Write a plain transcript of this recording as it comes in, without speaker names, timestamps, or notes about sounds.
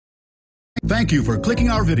Thank you for clicking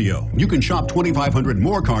our video. You can shop 2,500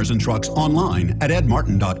 more cars and trucks online at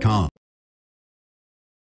edmartin.com.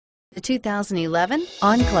 The 2011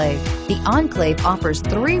 Enclave. The Enclave offers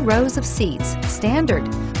 3 rows of seats, standard,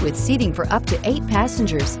 with seating for up to 8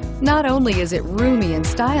 passengers. Not only is it roomy and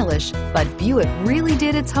stylish, but Buick really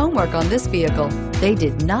did its homework on this vehicle. They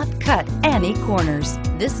did not cut any corners.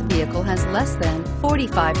 This vehicle has less than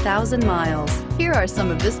 45,000 miles. Here are some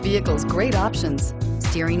of this vehicle's great options: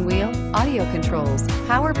 steering wheel audio controls,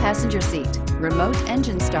 power passenger seat, remote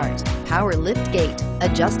engine start, power lift gate,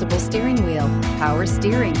 adjustable steering wheel, power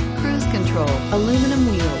steering, cruise control, aluminum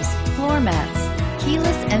wheels, floor mats,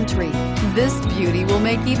 keyless entry. This beauty will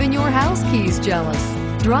make even your house keys jealous.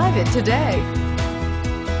 Drive it today.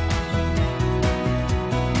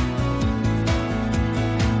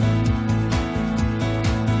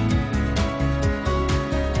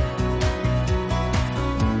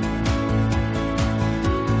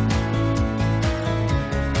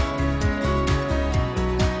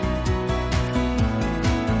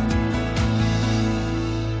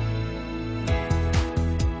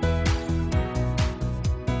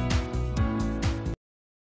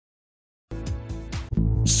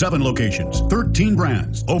 Seven locations, 13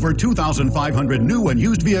 brands, over 2,500 new and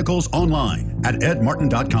used vehicles online at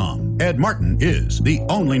edmartin.com. Ed Martin is the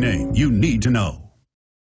only name you need to know.